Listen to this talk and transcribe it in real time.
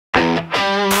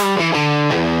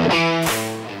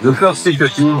The first steel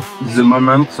cutting is the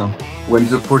moment when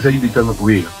the project becomes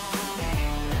real.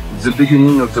 It's the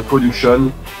beginning of the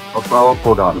production of our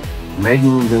program, made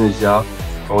in Indonesia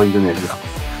for Indonesia.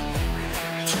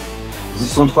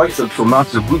 This contract also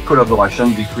marks a good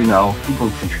collaboration between our two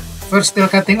countries. First steel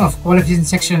cutting of qualification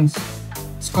sections,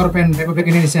 Scorpène Republic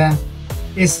Indonesia,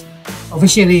 is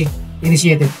officially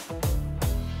initiated.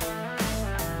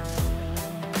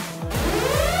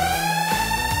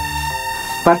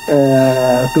 But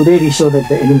today we show that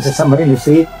the Indonesia submarine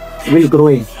industry will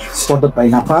growing, supported by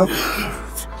Naval.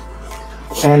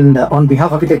 And on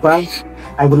behalf of ITEPA,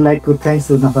 I would like to thank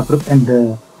the Naval Group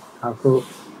and also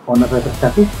Honorable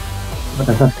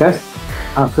Representative,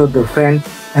 also the French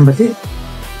Embassy,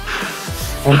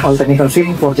 and all technical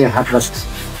team for their hard work.